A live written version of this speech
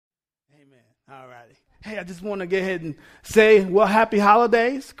All righty. Hey, I just want to get ahead and say, well, happy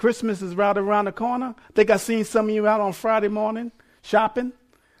holidays. Christmas is right around the corner. I think I seen some of you out on Friday morning shopping.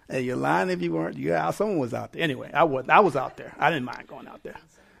 Hey, you're lying if you weren't. Yeah, someone was out there. Anyway, I was out there. I didn't mind going out there.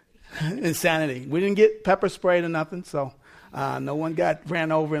 Insanity. We didn't get pepper sprayed or nothing, so no one got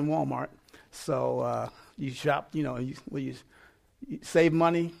ran over in Walmart. So you shop, you save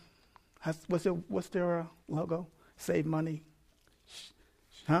money. What's their logo? Save money.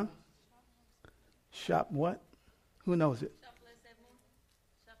 Huh? Shop what? Who knows it? Shop less, save more.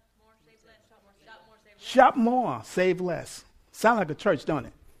 Shop more, save less. Shop more, save less. Sound like a church, don't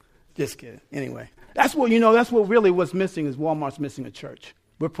it? Just kidding. Anyway, that's what really what's missing is Walmart's missing a church.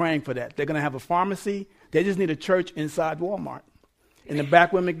 We're praying for that. They're going to have a pharmacy. They just need a church inside Walmart, in the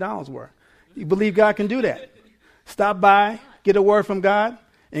back where McDonald's were. You believe God can do that? Stop by, get a word from God,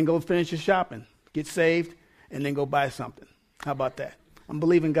 and go finish your shopping. Get saved, and then go buy something. How about that? I'm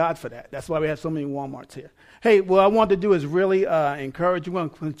believing God for that. That's why we have so many Walmarts here. Hey, what I want to do is really encourage you. We're going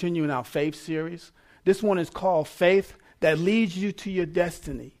to continue in our faith series. This one is called Faith That Leads You to Your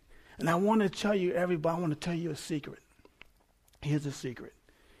Destiny. And I want to tell you, everybody, I want to tell you a secret. Here's a secret.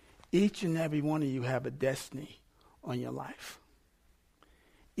 Each and every one of you have a destiny on your life.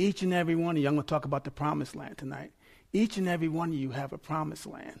 Each and every one of you, I'm going to talk about the promised land tonight. Each and every one of you have a promised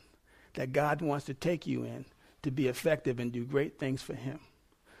land that God wants to take you in to be effective and do great things for him.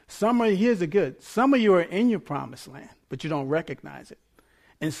 Here's the good. Some of you are in your promised land, but you don't recognize it.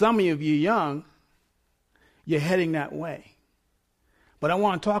 And some of you young, you're heading that way. But I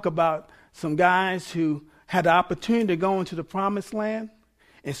want to talk about some guys who had the opportunity to go into the promised land,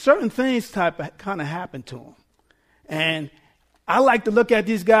 and certain things kind of happened to them. And I like to look at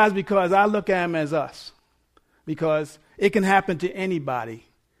these guys because I look at them as us, because it can happen to anybody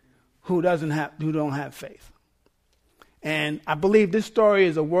who don't have faith. And I believe this story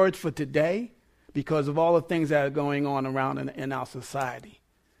is a word for today because of all the things that are going on around in our society.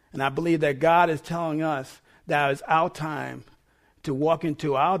 And I believe that God is telling us that it's our time to walk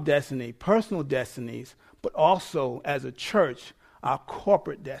into our destiny, personal destinies, but also as a church, our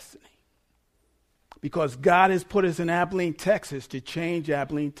corporate destiny. Because God has put us in Abilene, Texas to change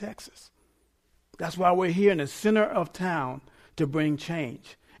Abilene, Texas. That's why we're here in the center of town to bring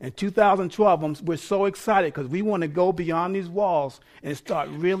change. In 2012, we're so excited because we want to go beyond these walls and start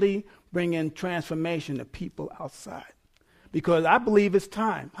really bringing transformation to people outside. Because I believe it's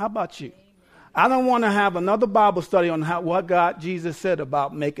time. How about you? I don't want to have another Bible study on what Jesus said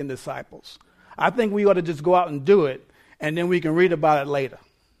about making disciples. I think we ought to just go out and do it, and then we can read about it later.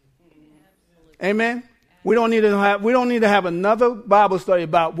 Amen? We don't need to have another Bible study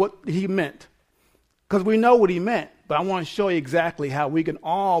about what he meant, because we know what he meant. But I want to show you exactly how we can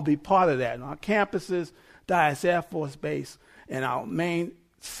all be part of that. On our campuses, Dyess Air Force Base, in our main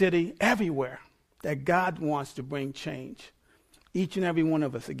city, everywhere, that God wants to bring change. Each and every one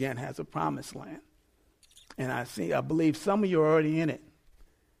of us, again, has a promised land. And I believe some of you are already in it.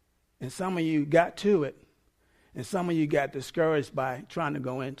 And some of you got to it. And some of you got discouraged by trying to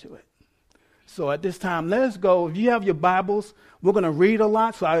go into it. So at this time, let us go. If you have your Bibles, we're going to read a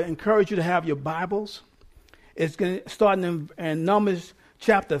lot. So I encourage you to have your Bibles. It's going to start in Numbers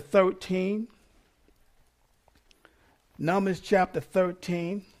chapter 13. Numbers chapter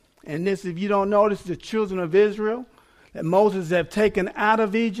 13. And this, if you don't know, this is the children of Israel that Moses have taken out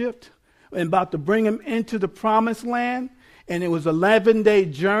of Egypt and about to bring them into the promised land. And it was an 11-day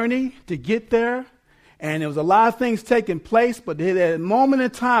journey to get there. And there was a lot of things taking place, but they had a moment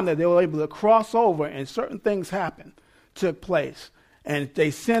in time that they were able to cross over and certain things took place. And they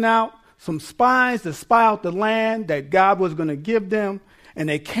sent out some spies to spy out the land that God was going to give them. And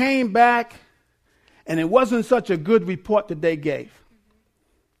they came back, and it wasn't such a good report that they gave.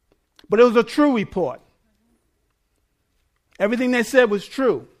 But it was a true report. Everything they said was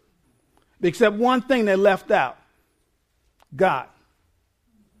true, except one thing they left out: God.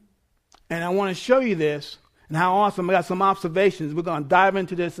 And I want to show you this and how awesome. I got some observations. We're going to dive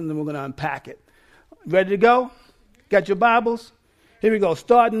into this, and then we're going to unpack it. Ready to go? Got your Bibles? Here we go.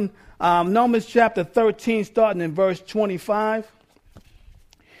 Starting Numbers chapter 13, starting in verse 25.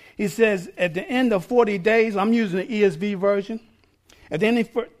 He says, at the end of 40 days, I'm using the ESV version. At the end of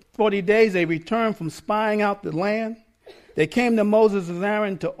 40 days, they returned from spying out the land. They came to Moses and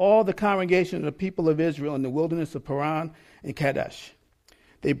Aaron, to all the congregation of the people of Israel in the wilderness of Paran and Kadesh.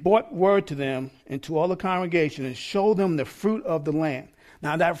 They brought word to them and to all the congregation and showed them the fruit of the land.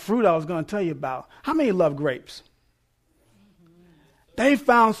 Now, that fruit I was going to tell you about. How many love grapes? They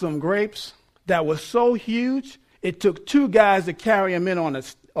found some grapes that were so huge, it took 2 guys to carry them in on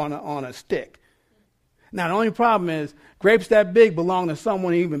a stick. Now, the only problem is grapes that big belong to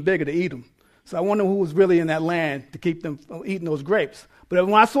someone even bigger to eat them. So I wonder who was really in that land to keep them from eating those grapes. But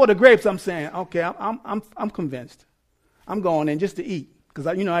when I saw the grapes, I'm saying, okay, I'm convinced. I'm going in just to eat. Because,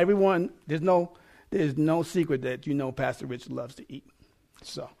 everyone, there's no secret that, Pastor Rich loves to eat.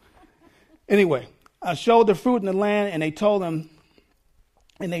 So, anyway, I showed the fruit in the land, and they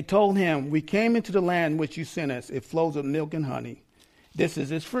told him, we came into the land which you sent us. It flows with milk and honey. This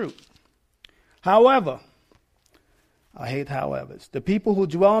is its fruit. However, I hate howevers. The people who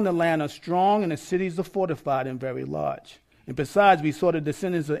dwell in the land are strong, and the cities are fortified and very large. And besides, we saw the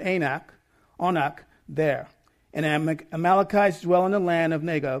descendants of Anak there. And the Amalekites dwell in the land of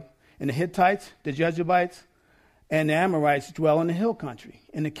Negev, and the Hittites, the Jebusites, and the Amorites dwell in the hill country,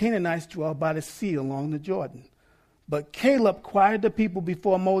 and the Canaanites dwell by the sea along the Jordan. But Caleb quieted the people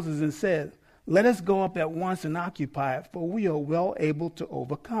before Moses and said, let us go up at once and occupy it, for we are well able to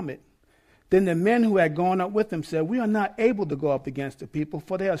overcome it. Then the men who had gone up with him said, we are not able to go up against the people,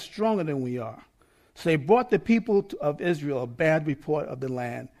 for they are stronger than we are. So they brought the people of Israel a bad report of the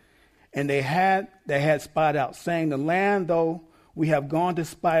land, and they had spied out, saying, the land, though we have gone to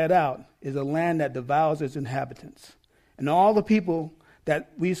spy it out, is a land that devours its inhabitants. And all the people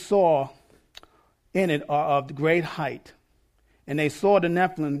that we saw in it are of great height. And they saw the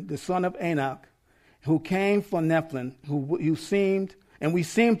Nephilim, the son of Anak, who came from Nephilim, who seemed, and we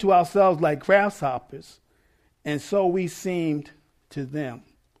seemed to ourselves like grasshoppers, and so we seemed to them.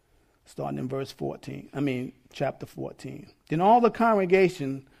 Starting in chapter 14. Then all the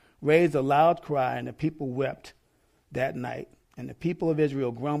congregation raised a loud cry, and the people wept that night. And the people of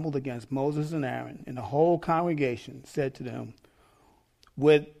Israel grumbled against Moses and Aaron, and the whole congregation said to them,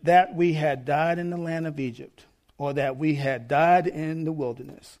 would that we had died in the land of Egypt, or that we had died in the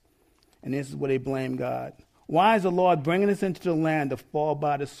wilderness. And this is where they blame God. Why is the Lord bringing us into the land to fall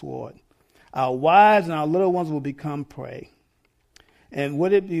by the sword? Our wives and our little ones will become prey. And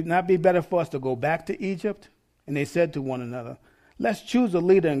would it not be better for us to go back to Egypt? And they said to one another, let's choose a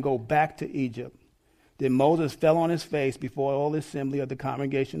leader and go back to Egypt. Then Moses fell on his face before all the assembly of the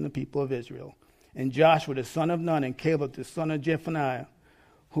congregation of the people of Israel. And Joshua the son of Nun and Caleb the son of Jephunneh,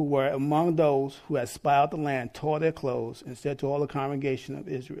 who were among those who had spied out the land, tore their clothes and said to all the congregation of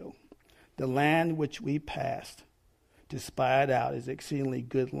Israel, the land which we passed to spy it out is exceedingly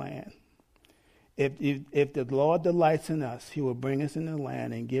good land. If the Lord delights in us, he will bring us into the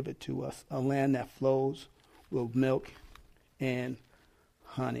land and give it to us, a land that flows with milk and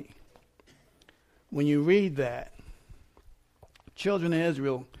honey. When you read that, children of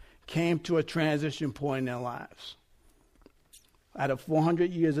Israel came to a transition point in their lives. Out of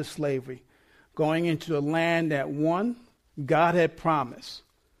 400 years of slavery, going into a land that, one, God had promised.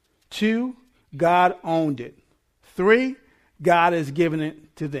 2, God owned it. 3, God has given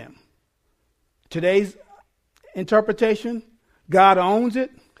it to them. Today's interpretation, God owns it,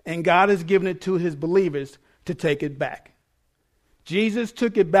 and God has given it to his believers to take it back. Jesus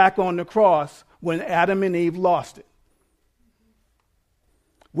took it back on the cross when Adam and Eve lost it.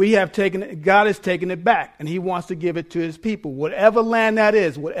 We have taken it, God has taken it back, and he wants to give it to his people. Whatever land that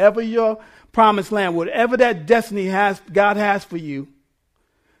is, whatever your promised land, whatever that destiny God has for you,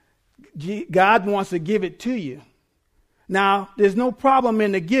 God wants to give it to you. Now, there's no problem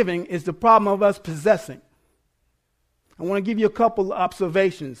in the giving. It's the problem of us possessing. I want to give you a couple of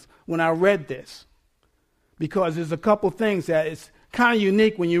observations when I read this, because there's a couple things that is kind of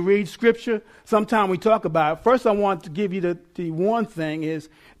unique when you read Scripture. Sometimes we talk about it. First, I want to give you the one thing is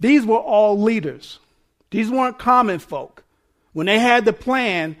these were all leaders. These weren't common folk. When they had the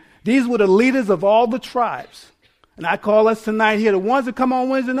plan, these were the leaders of all the tribes. And I call us tonight here, the ones that come on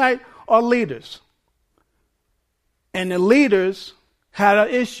Wednesday night are leaders. And the leaders had an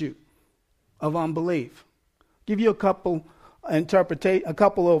issue of unbelief. Give you a couple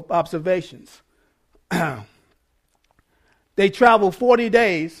of observations. They traveled 40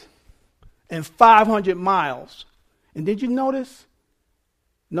 days and 500 miles. And did you notice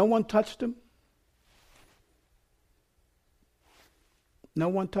no one touched them? No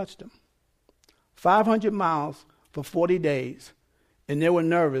one touched them. 500 miles for 40 days, and they were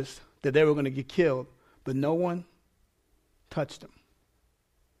nervous that they were going to get killed, but no one touched them.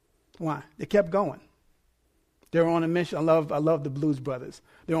 Why? They kept going. They were on a mission. I love the Blues Brothers.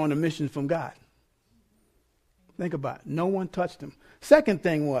 They're on a mission from God. Think about it. No one touched them. Second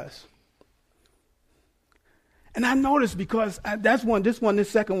thing was, and I noticed because this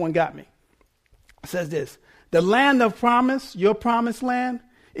second one got me. It says this: the land of promise, your promised land,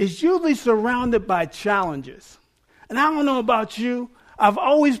 is usually surrounded by challenges. And I don't know about you. I've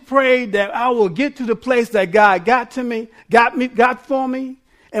always prayed that I will get to the place that God got for me.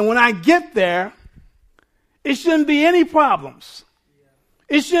 And when I get there, it shouldn't be any problems.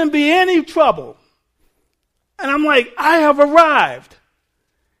 It shouldn't be any trouble. And I'm like, I have arrived.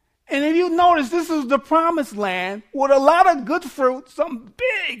 And if you notice, this is the promised land with a lot of good fruit, some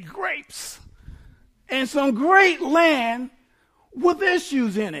big grapes, and some great land with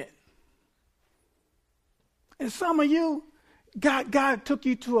issues in it. And some of you, God took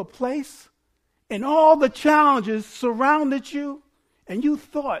you to a place, and all the challenges surrounded you, and you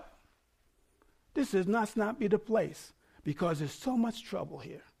thought, this must not be the place because there's so much trouble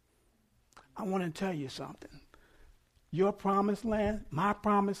here. I want to tell you something. Your promised land, my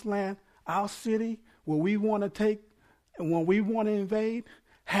promised land, our city, where we want to take and when we want to invade,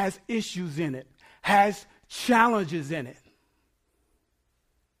 has issues in it, has challenges in it.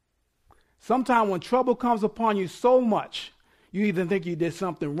 Sometimes when trouble comes upon you so much, you either think you did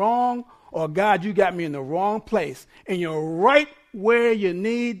something wrong or, God, you got me in the wrong place, and you're right where you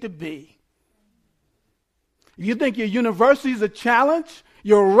need to be. You think your university is a challenge?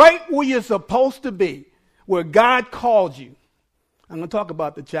 You're right where you're supposed to be, where God called you. I'm going to talk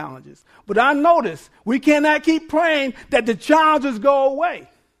about the challenges. But I notice we cannot keep praying that the challenges go away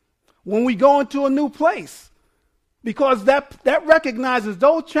when we go into a new place. Because that recognizes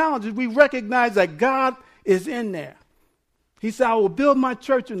those challenges, we recognize that God is in there. He said, I will build my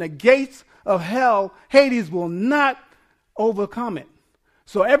church and the gates of hell, Hades, will not overcome it.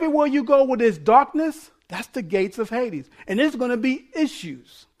 So everywhere you go with this darkness, that's the gates of Hades. And there's going to be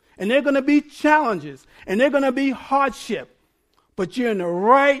issues. And there are going to be challenges. And there are going to be hardship. But you're in the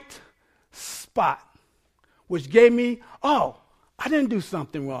right spot. Which gave me, I didn't do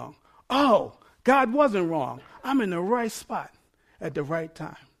something wrong. Oh, God wasn't wrong. I'm in the right spot at the right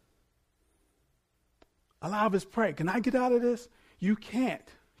time. A lot of us pray, can I get out of this? You can't,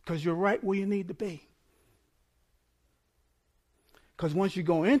 because you're right where you need to be. Because once you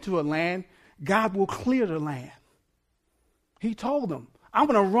go into a land, God will clear the land. He told them, I'm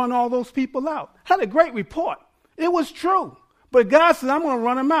going to run all those people out. Had a great report. It was true. But God said, I'm going to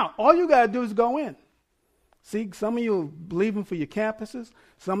run them out. All you got to do is go in. See, some of you are believing for your campuses.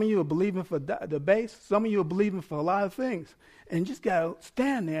 Some of you are believing for the base. Some of you are believing for a lot of things. And you just got to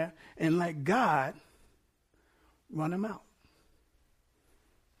stand there and let God run them out.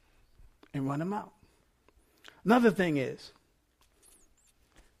 And run them out. Another thing is,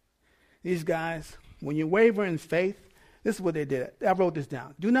 these guys, when you waver in faith, this is what they did. I wrote this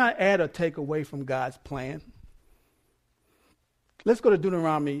down. Do not add or take away from God's plan. Let's go to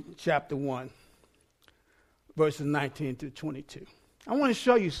Deuteronomy chapter 1, verses 19 through 22. I want to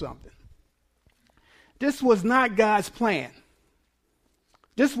show you something. This was not God's plan.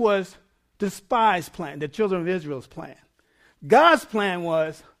 This was the spies' plan, the children of Israel's plan. God's plan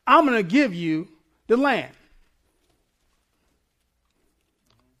was, I'm going to give you the land.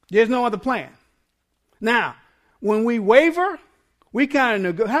 There's no other plan. Now, when we waver, we kind of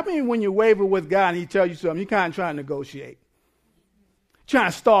negotiate. How many when you waver with God and he tells you something, you kind of try to negotiate?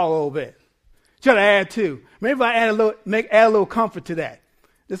 Trying to stall a little bit. Try to add to. Maybe if I add a little comfort to that.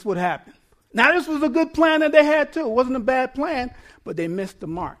 This is what happened. Now, this was a good plan that they had too. It wasn't a bad plan, but they missed the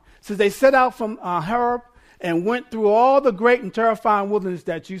mark. So they set out from Horeb and went through all the great and terrifying wilderness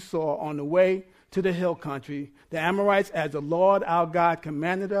that you saw on the way to the hill country, the Amorites, as the Lord our God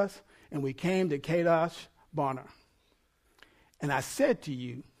commanded us, and we came to Kadesh Barnea. And I said to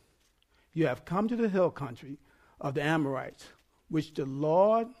you, you have come to the hill country of the Amorites, which the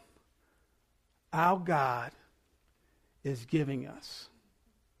Lord our God is giving us.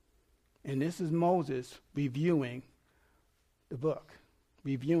 And this is Moses reviewing the book,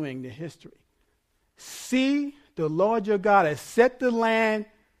 reviewing the history. See, the Lord your God has set the land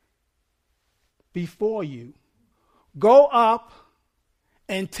before you. Go up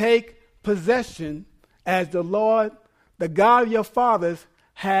and take possession as the Lord, the God of your fathers,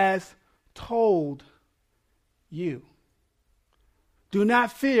 has told you. Do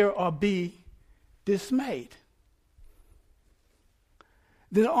not fear or be dismayed.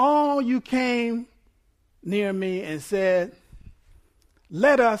 Then all you came near me and said,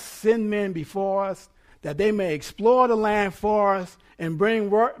 let us send men before us, that they may explore the land for us and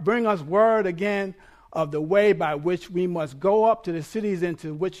bring us word again of the way by which we must go up to the cities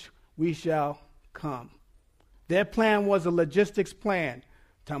into which we shall come. Their plan was a logistics plan.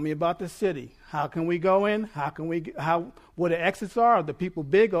 Tell me about the city. How can we go in? Where the exits are? Are the people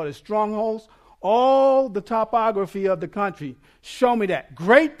big or the strongholds? All the topography of the country. Show me that.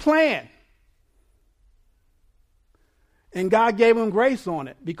 Great plan. And God gave them grace on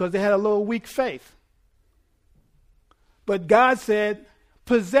it because they had a little weak faith. But God said,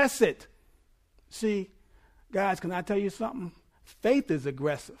 possess it. See, guys, can I tell you something? Faith is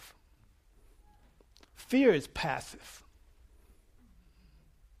aggressive. Fear is passive.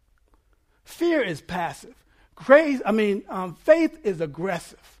 Fear is passive. Faith is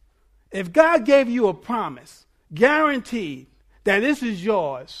aggressive. If God gave you a promise, guaranteed that this is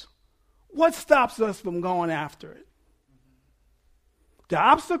yours, what stops us from going after it? The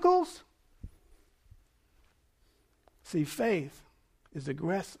obstacles? See, faith is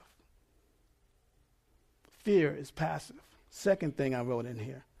aggressive. Fear is passive. Second thing I wrote in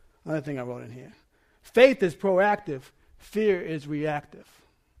here. Another thing I wrote in here. Faith is proactive. Fear is reactive.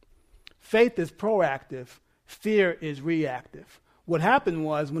 Faith is proactive. Fear is reactive. What happened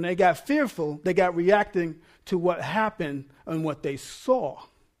was when they got fearful, they got reacting to what happened and what they saw.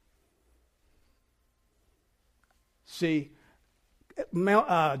 See,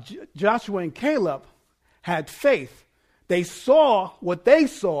 Joshua and Caleb had faith. They saw what they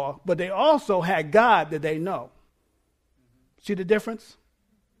saw, but they also had God that they know. See the difference?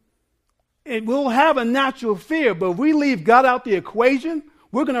 It will have a natural fear, but if we leave God out the equation,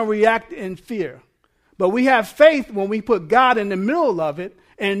 we're going to react in fear. But we have faith when we put God in the middle of it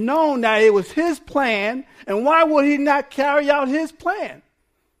and knowing that it was his plan, and why would he not carry out his plan?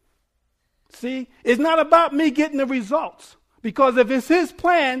 See, it's not about me getting the results, because if it's his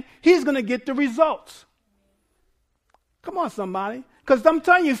plan, he's going to get the results. Come on, somebody. Because I'm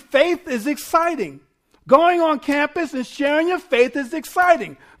telling you, faith is exciting. Going on campus and sharing your faith is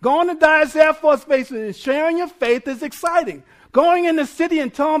exciting. Going to Dallas Air Force Base and sharing your faith is exciting. Going in the city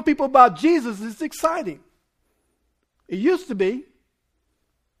and telling people about Jesus is exciting. It used to be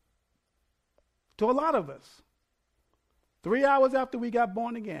to a lot of us. 3 hours after we got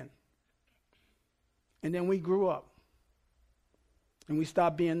born again. And then we grew up. And we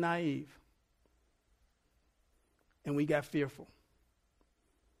stopped being naive. And we got fearful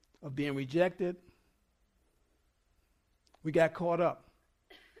of being rejected. We got caught up.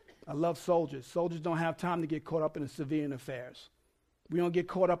 I love soldiers. Soldiers don't have time to get caught up in the civilian affairs. We don't get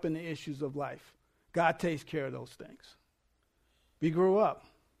caught up in the issues of life. God takes care of those things. We grew up.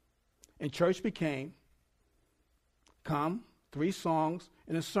 And church became, come, 3 songs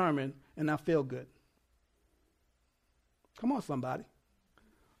and a sermon, and I feel good. Come on, somebody.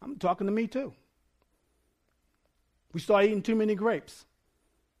 I'm talking to me too. We start eating too many grapes.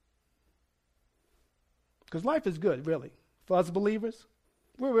 Because life is good, really. For us believers,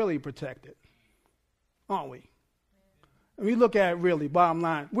 we're really protected, aren't we? And we look at it really, bottom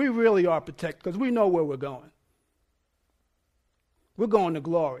line, we really are protected because we know where we're going. We're going to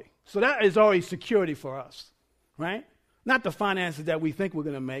glory. So that is already security for us, right? Not the finances that we think we're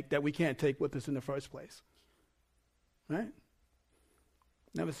going to make that we can't take with us in the first place, right?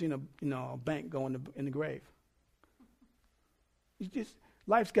 Never seen a bank go in the grave. It's just,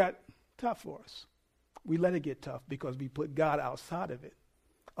 life's got tough for us. We let it get tough because we put God outside of it.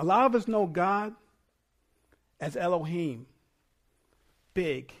 A lot of us know God as Elohim,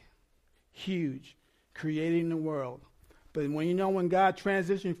 big, huge, creating the world. But when God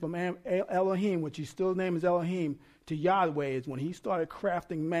transitioned from Elohim, which he still named as Elohim, to Yahweh, is when he started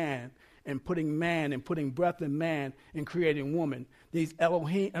crafting man and putting breath in man and creating woman. He's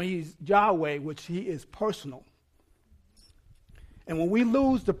Yahweh, which he is personal. And when we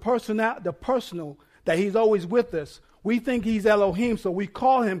lose the personal, that he's always with us, we think he's Elohim, so we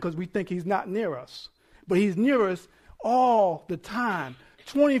call him because we think he's not near us. But he's near us all the time,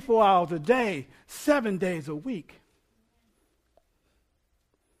 24 hours a day, 7 days a week.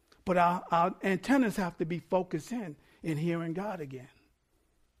 But our antennas have to be focused in hearing God again.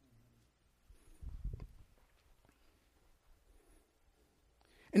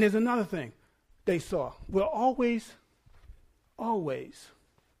 And there's another thing they saw. We'll always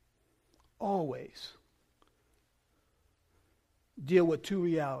deal with 2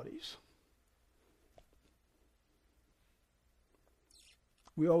 realities.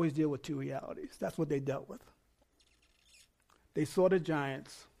 We always deal with 2 realities. That's what they dealt with. They saw the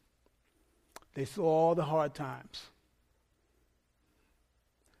giants. They saw all the hard times.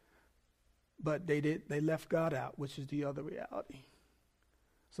 But they left God out, which is the other reality.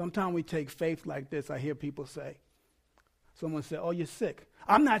 Sometimes we take faith like this. I hear people say, someone say, oh, you're sick.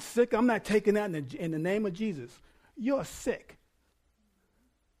 I'm not sick. I'm not taking that in the name of Jesus. You're sick.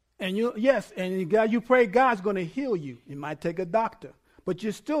 And you pray God's going to heal you. You might take a doctor, but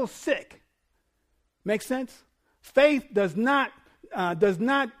you're still sick. Make sense? Faith does not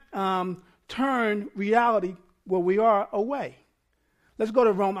turn reality where we are away. Let's go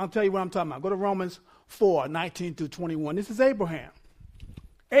to Rome. I'll tell you what I'm talking about. Go to Romans 4:19 through 21. This is Abraham.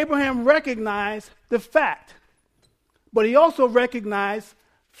 Abraham recognized the fact, but he also recognized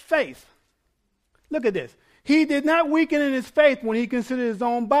faith. Look at this. He did not weaken in his faith when he considered his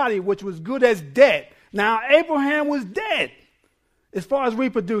own body, which was good as dead. Now, Abraham was dead as far as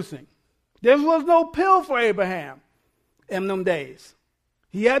reproducing. There was no pill for Abraham in them days.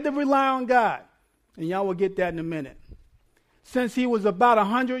 He had to rely on God. And y'all will get that in a minute. Since he was about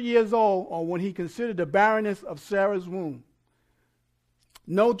 100 years old, or when he considered the barrenness of Sarah's womb,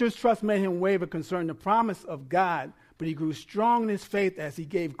 no distrust made him waver concerning the promise of God, but he grew strong in his faith as he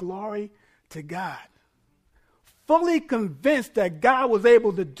gave glory to God. Fully convinced that God was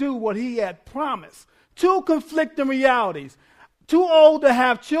able to do what he had promised. Two conflicting realities. Too old to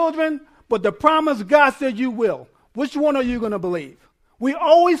have children, but the promise God said you will. Which one are you going to believe? We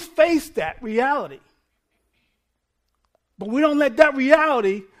always face that reality. But we don't let that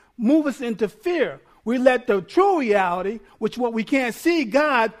reality move us into fear. We let the true reality, which what we can't see,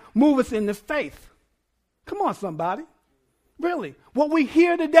 God, move us into faith. Come on, somebody. Really. What we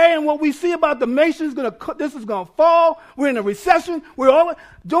hear today and what we see about the nation is this is going to fall. We're in a recession.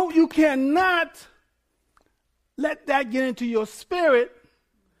 You cannot let that get into your spirit.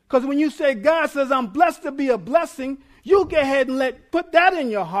 Because when you say God says, I'm blessed to be a blessing, you go ahead and put that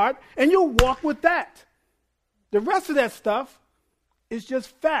in your heart and you walk with that. The rest of that stuff is just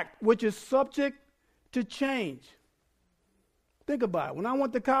fact, which is subject to change. Think about it. When I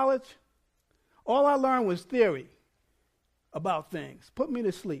went to college, all I learned was theory about things. Put me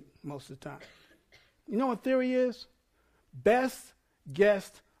to sleep most of the time. You know what theory is? Best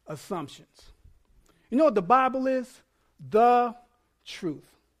guessed assumptions. You know what the Bible is? The truth.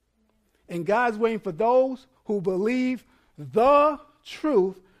 And God's waiting for those who believe the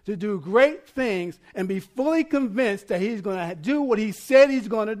truth to do great things and be fully convinced that he's going to do what he said he's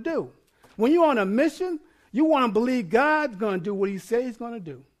going to do. When you're on a mission, you want to believe God's going to do what he said he's going to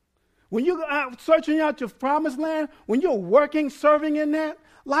do. When you're out searching out your promised land, when you're working, serving in that,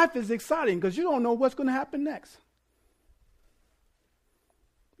 life is exciting because you don't know what's going to happen next.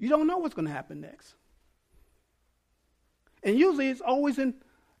 You don't know what's going to happen next. And usually it's always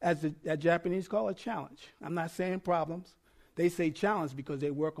as the Japanese call it, challenge. I'm not saying problems. They say challenge because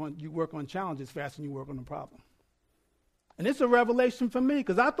you work on challenges faster than you work on the problem. And it's a revelation for me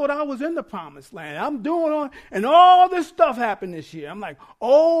because I thought I was in the promised land. I'm and all this stuff happened this year. I'm like,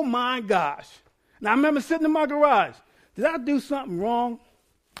 oh my gosh. And I remember sitting in my garage. Did I do something wrong?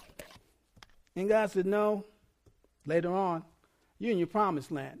 And God said, no. Later on, you're in your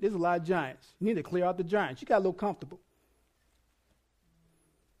promised land. There's a lot of giants. You need to clear out the giants. You got a little comfortable.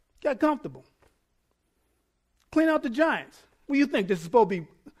 Got comfortable. Clean out the giants. What do you think? This is supposed to be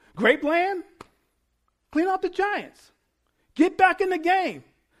grape land? Clean out the giants. Get back in the game.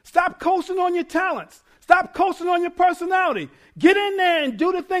 Stop coasting on your talents. Stop coasting on your personality. Get in there and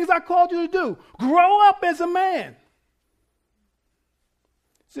do the things I called you to do. Grow up as a man.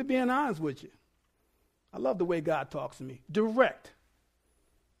 Just being honest with you. I love the way God talks to me. Direct.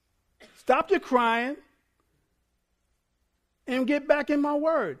 Stop your crying and get back in my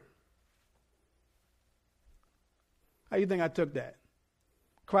word. How do you think I took that?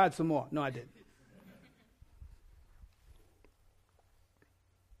 Cried some more. No, I didn't.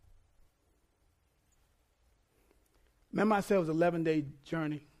 Remember I said it was an 11-day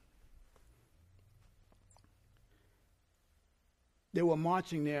journey? They were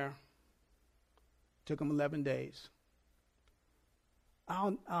marching there. Took them 11 days.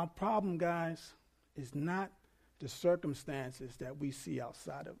 Our problem, guys, is not the circumstances that we see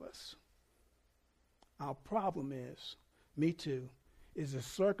outside of us. Our problem is, me too, is a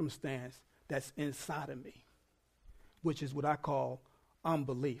circumstance that's inside of me, which is what I call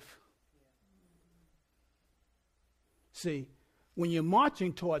unbelief. See, when you're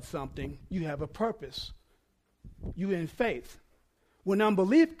marching towards something, you have a purpose. You're in faith. When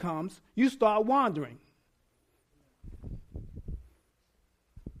unbelief comes, you start wandering.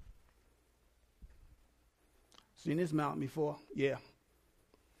 Seen this mountain before? Yeah.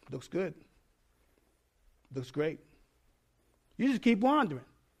 Looks good. Looks great. You just keep wandering.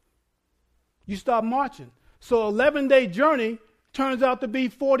 You start marching. So 11-day journey turns out to be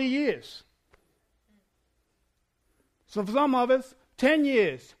 40 years. So for some of us, 10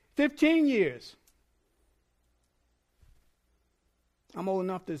 years, 15 years. I'm old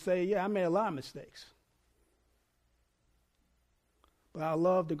enough to say, yeah, I made a lot of mistakes. But I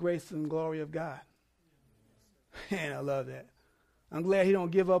love the grace and glory of God. And I love that. I'm glad he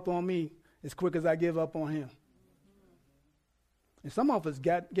don't give up on me as quick as I give up on him. And some of us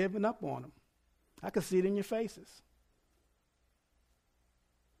got given up on him. I can see it in your faces.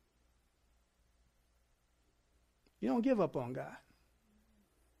 You don't give up on God.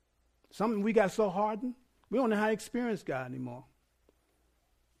 We got so hardened, we don't know how to experience God anymore.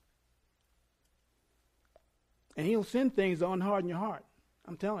 And he'll send things to unharden your heart.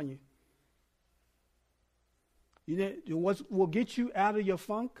 I'm telling you. What will get you out of your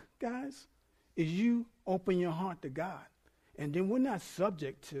funk guys, is you open your heart to God. And then we're not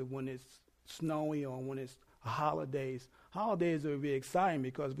subject to when it's snowy or when it's holidays. Holidays are really exciting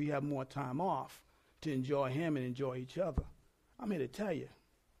because we have more time off to enjoy him and enjoy each other. I'm here to tell you,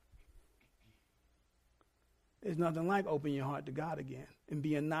 there's nothing like opening your heart to God again. And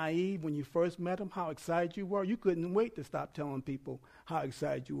being naive when you first met him, how excited you were. You couldn't wait to stop telling people how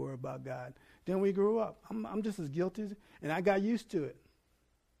excited you were about God. Then we grew up. I'm just as guilty, and I got used to it.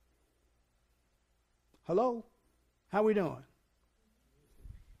 Hello? How we doing?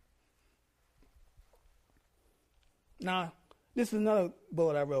 Now, this is another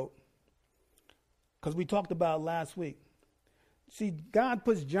bullet I wrote because we talked about it last week. See, God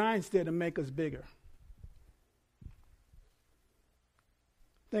puts giants there to make us bigger.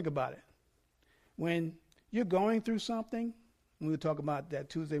 Think about it. When you're going through something, we were talking about that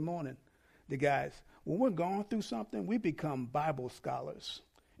Tuesday morning, the guys, when we're going through something, we become Bible scholars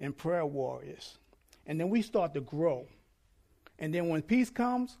and prayer warriors. And then we start to grow. And then when peace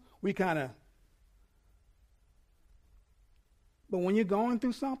comes, we kind of... But when you're going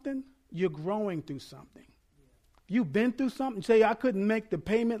through something, you're growing through something. You've been through something. Say, I couldn't make the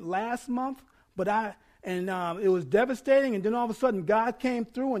payment last month, but it was devastating, and then all of a sudden God came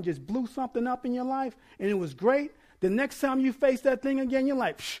through and just blew something up in your life, and it was great. The next time you face that thing again, you're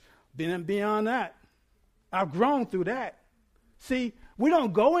like, been beyond that. I've grown through that. See, we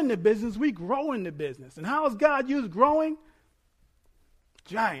don't go into business, we grow into business. And how has God used growing?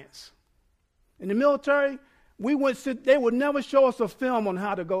 Giants. In the military, they would never show us a film on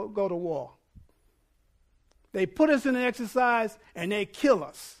how to go to war. They put us in an exercise and they kill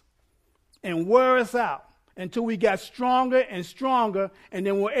us and wear us out until we got stronger and stronger, and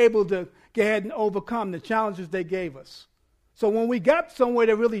then we're able to go ahead and overcome the challenges they gave us. So when we got somewhere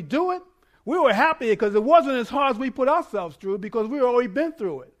to really do it, we were happy because it wasn't as hard as we put ourselves through because we already been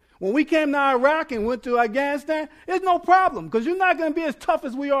through it. When we came to Iraq and went to Afghanistan, it's no problem because you're not going to be as tough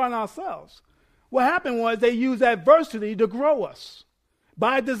as we are in ourselves. What happened was they used adversity to grow us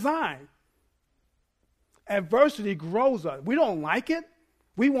by design. Adversity grows us. We don't like it.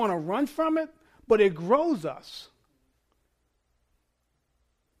 We want to run from it, but it grows us.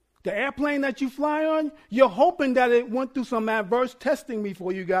 The airplane that you fly on, you're hoping that it went through some adverse testing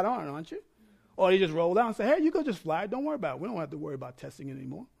before you got on, aren't you? Or they just roll out and say, hey, you can just fly. Don't worry about it. We don't have to worry about testing it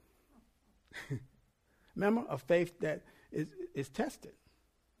anymore. Remember, a faith that is tested.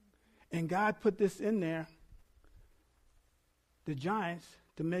 And God put this in there, the giants,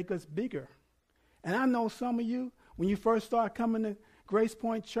 to make us bigger. And I know some of you, when you first started coming to Grace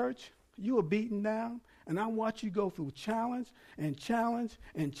Point Church, you were beaten down. And I watch you go through challenge and challenge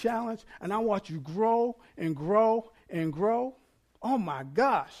and challenge. And I watch you grow and grow and grow. Oh, my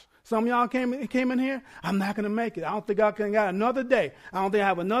gosh. Some of y'all came in here, I'm not going to make it. I don't think I can got another day. I don't think I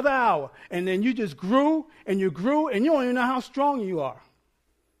have another hour. And then you just grew, and you don't even know how strong you are.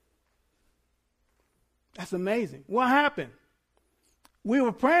 That's amazing. What happened? We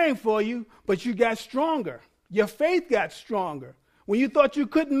were praying for you, but you got stronger. Your faith got stronger. When you thought you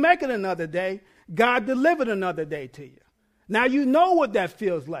couldn't make it another day, God delivered another day to you. Now you know what that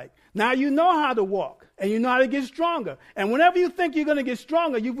feels like. Now you know how to walk, and you know how to get stronger. And whenever you think you're going to get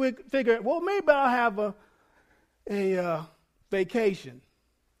stronger, you figure, well, maybe I'll have a vacation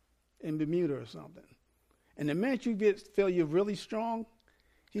in Bermuda or something. And the minute you feel you're really strong,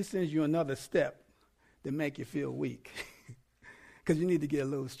 he sends you another step to make you feel weak because you need to get a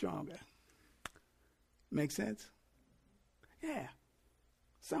little stronger. Make sense? Yeah.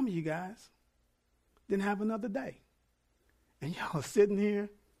 Some of you guys didn't have another day. And y'all are sitting here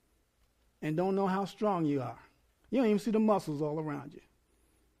and don't know how strong you are. You don't even see the muscles all around you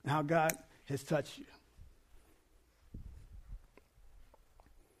and how God has touched you.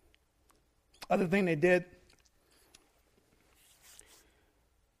 Other thing they did,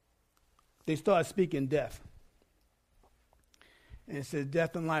 they started speaking death. And it says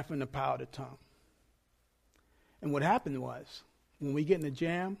death and life in the power of the tongue. And what happened was, when we get in the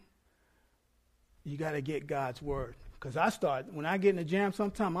jam, you got to get God's word. Because when I get in the jam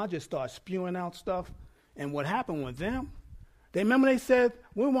sometime, I just start spewing out stuff. And what happened with them, remember they said,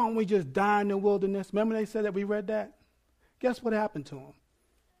 why won't we just die in the wilderness? Remember they said that, we read that? Guess what happened to them?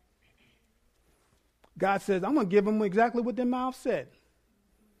 God says, I'm going to give them exactly what their mouth said.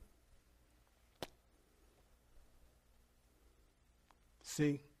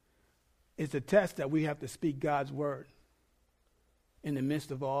 See, it's a test that we have to speak God's word in the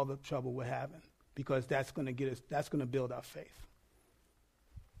midst of all the trouble we're having, because that's going to build our faith.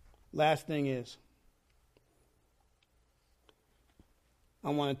 Last thing is, I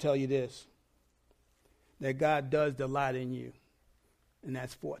want to tell you this, that God does delight in you. And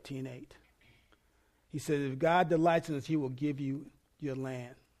that's 14:8. He says, if God delights in us, he will give you your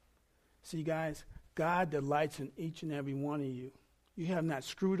land. See, guys, God delights in each and every one of you. You have not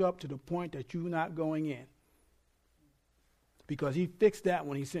screwed up to the point that you're not going in. Because he fixed that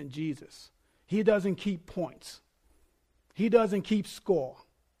when he sent Jesus. He doesn't keep points. He doesn't keep score.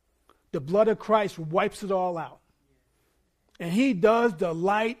 The blood of Christ wipes it all out. And he does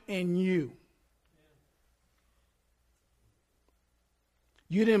delight in you.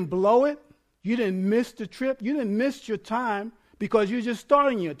 You didn't blow it. You didn't miss the trip. You didn't miss your time because you're just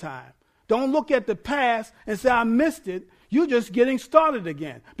starting your time. Don't look at the past and say, I missed it. You're just getting started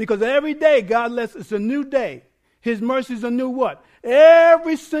again. Because every day God lets, it's a new day. His mercies are new what?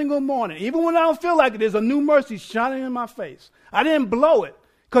 Every single morning. Even when I don't feel like it, there's a new mercy shining in my face. I didn't blow it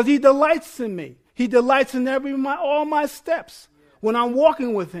because he delights in me. He delights in all my steps when I'm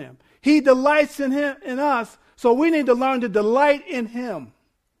walking with him. He delights in us, so we need to learn to delight in him.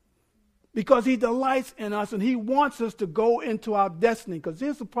 Because he delights in us and he wants us to go into our destiny. Because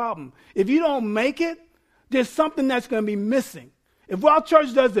here's the problem. If you don't make it, there's something that's going to be missing. If our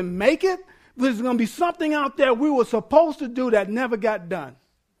church doesn't make it, there's going to be something out there we were supposed to do that never got done.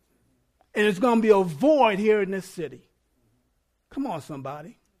 And it's going to be a void here in this city. Come on,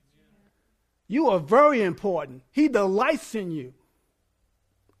 somebody. You are very important. He delights in you.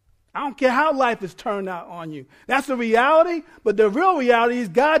 I don't care how life has turned out on you. That's the reality, but the real reality is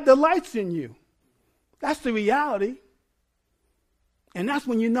God delights in you. That's the reality. And that's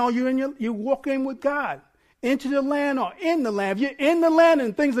when you know you're walking with God into the land or in the land. If you're in the land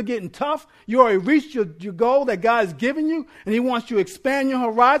and things are getting tough, you already reached your goal that God has given you, and he wants you to expand your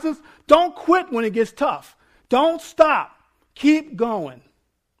horizons. Don't quit when it gets tough. Don't stop. Keep going.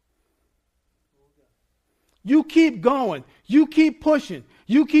 You keep going. You keep pushing.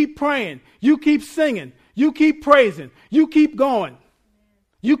 You keep praying. You keep singing. You keep praising. You keep going.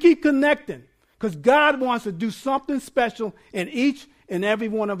 You keep connecting. Because God wants to do something special in each and every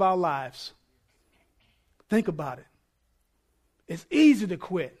one of our lives. Think about it. It's easy to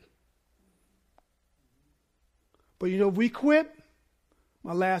quit. But you know, if we quit,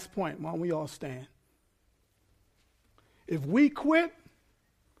 my last point, why don't we all stand? If we quit,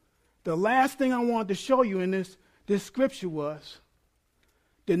 the last thing I wanted to show you in this scripture was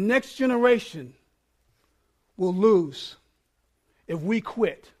the next generation will lose if we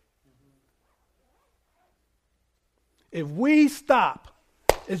quit. If we stop,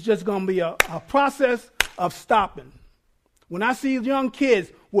 it's just going to be a process of stopping. When I see young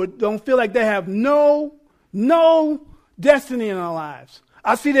kids who don't feel like they have no destiny in their lives,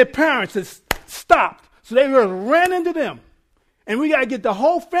 I see their parents that stopped, so they just ran into them. And we got to get the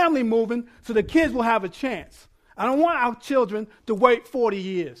whole family moving so the kids will have a chance. I don't want our children to wait 40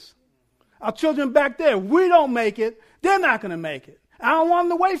 years. Our children back there, we don't make it, they're not going to make it. I don't want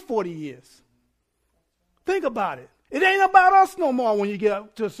them to wait 40 years. Think about it. It ain't about us no more when you get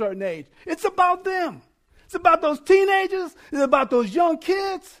up to a certain age. It's about them. It's about those teenagers. It's about those young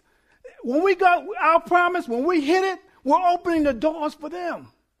kids. When we got our promise, when we hit it, we're opening the doors for them.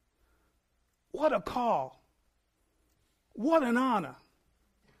 What a call. What an honor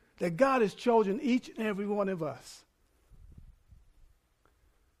that God has chosen each and every one of us.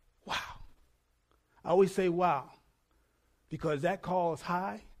 Wow. I always say wow, because that call is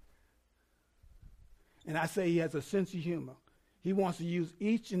high. And I say he has a sense of humor. He wants to use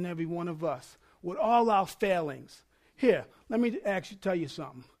each and every one of us with all our failings. Here, let me tell you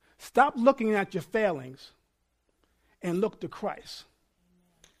something. Stop looking at your failings and look to Christ.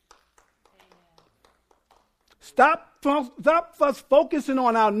 Stop us focusing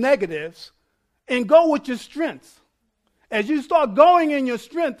on our negatives and go with your strengths. As you start going in your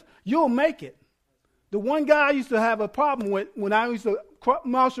strength, you'll make it. The one guy I used to have a problem with when I used to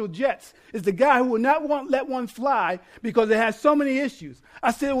marshal jets is the guy who would not let one fly because it has so many issues.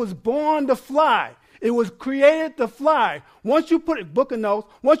 I said it was born to fly. It was created to fly. Once you put it, book a note,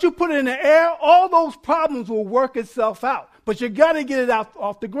 once you put it in the air, all those problems will work itself out. But you got to get it out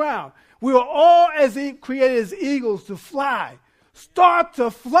off the ground. We were all created as eagles to fly. Start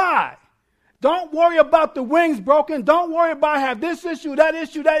to fly. Don't worry about the wings broken. Don't worry about have this issue, that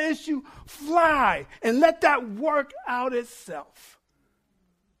issue, that issue. Fly and let that work out itself.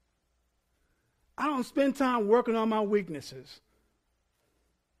 I don't spend time working on my weaknesses.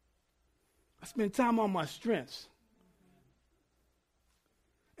 I spend time on my strengths.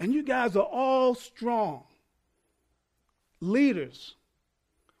 And you guys are all strong leaders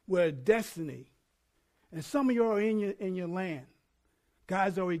with a destiny. And some of you are in your land.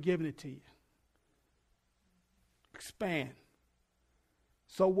 God's already given it to you. Expand.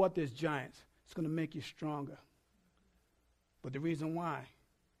 So what, there's giants. It's going to make you stronger. But the reason why,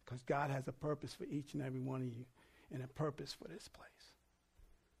 because God has a purpose for each and every one of you and a purpose for this place.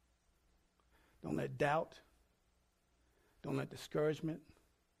 Don't let doubt, don't let discouragement,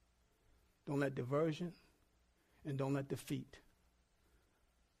 don't let diversion, and don't let defeat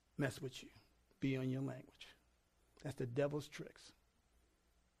mess with you, be on your language. That's the devil's tricks.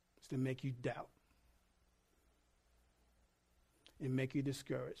 It's to make you doubt and make you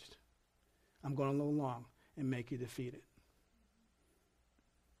discouraged. I'm going a little long and make you defeated.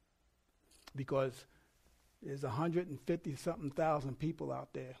 Because there's 150-something thousand people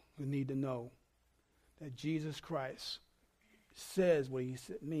out there who need to know that Jesus Christ says what he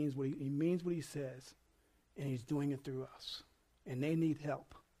means, he means what he says, and he's doing it through us. And they need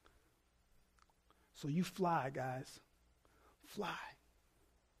help. So you fly, guys. Fly.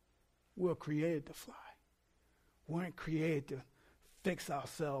 We're created to fly. We weren't created to fix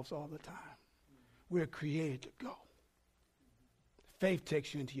ourselves all the time. We're created to go. Faith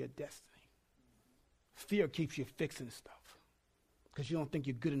takes you into your destiny. Fear keeps you fixing stuff because you don't think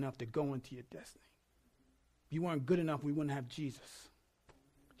you're good enough to go into your destiny. If you weren't good enough, we wouldn't have Jesus.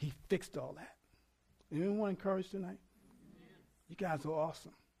 He fixed all that. Anyone encouraged tonight? You guys are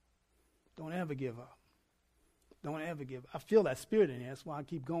awesome. Don't ever give up. Don't ever give up. I feel that spirit in here. That's why I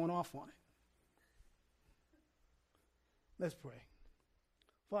keep going off on it. Let's pray.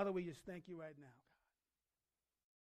 Father, we just thank you right now.